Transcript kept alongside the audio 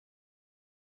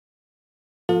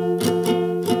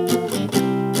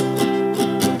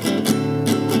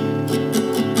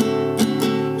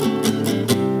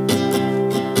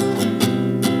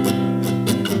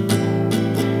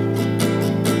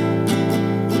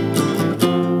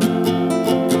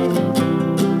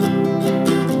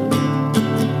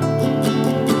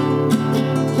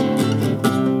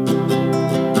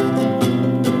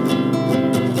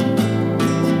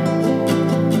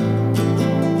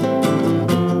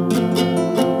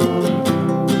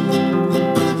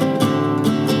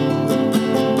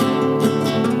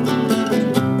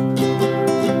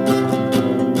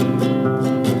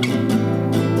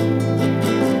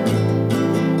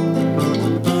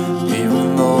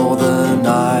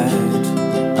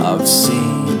have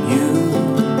seen you.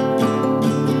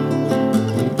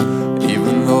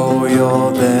 Even though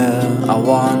you're there, I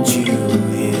want you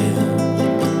here.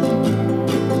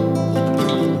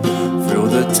 Through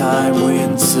the time we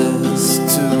insist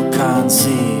to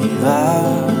conceive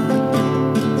out,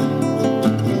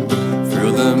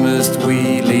 through the mist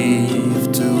we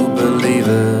leave to believe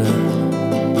it.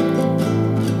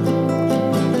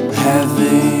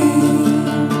 Having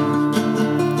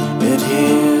it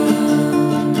here,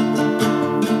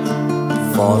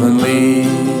 fallen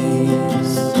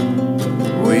leaves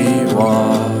we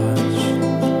watch.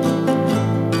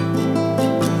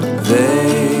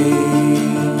 They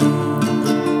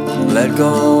let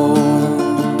go,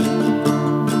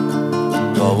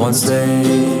 but one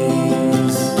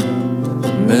stays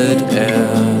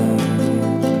mid-air.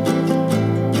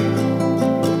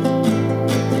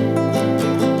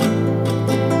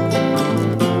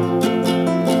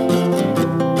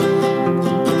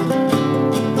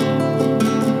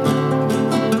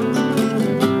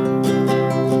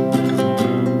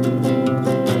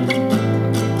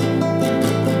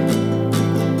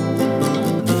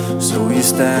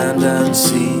 Stand and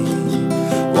see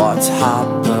what's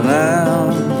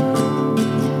happening.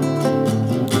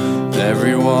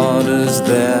 Everyone is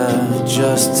there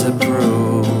just to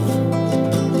prove.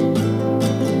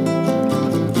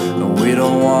 We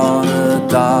don't wanna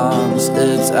dance,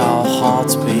 it's our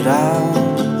hearts beat out.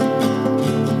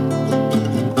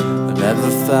 I never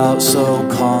felt so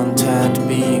content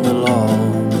being alone.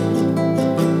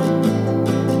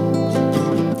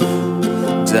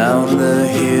 Down the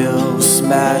hill,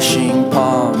 smashing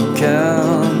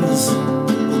pumpkins,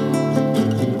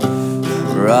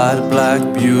 ride black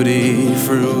beauty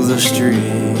through the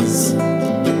streets.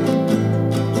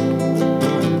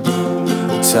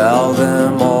 Tell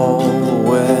them all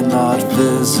we're not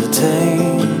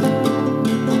visiting,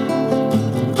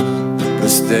 but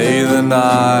stay the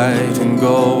night and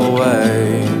go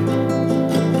away.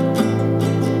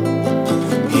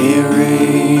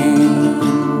 Hearing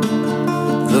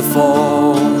the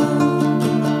fall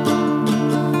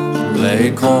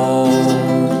lay cold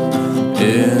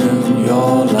in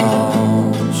your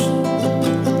lounge.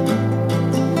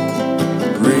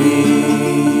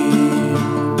 Read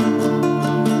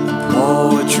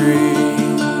poetry,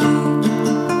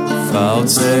 found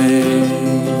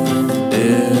safe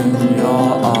in your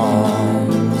arms.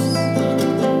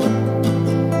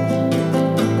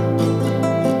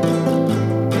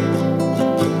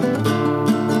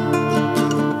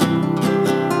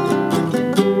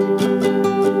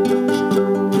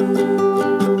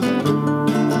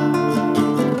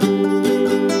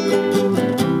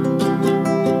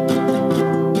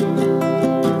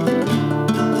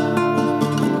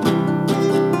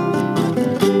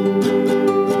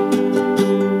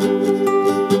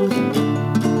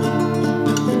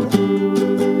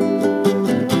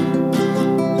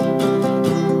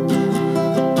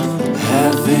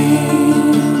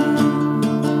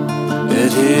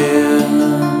 It here,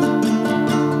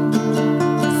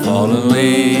 fallen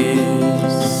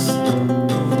leaves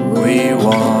we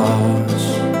watch.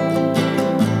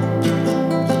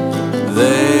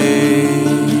 They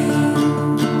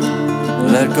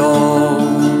let go,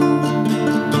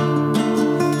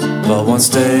 but one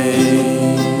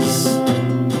stays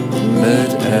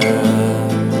mid-air.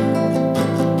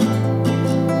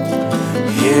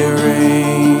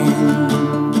 Hearing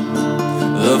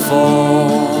the fall,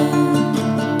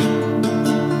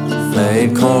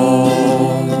 fade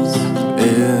calls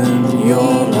in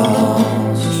your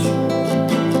lounge.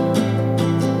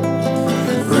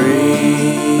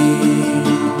 Read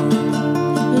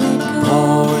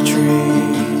poetry,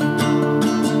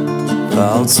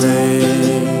 found safe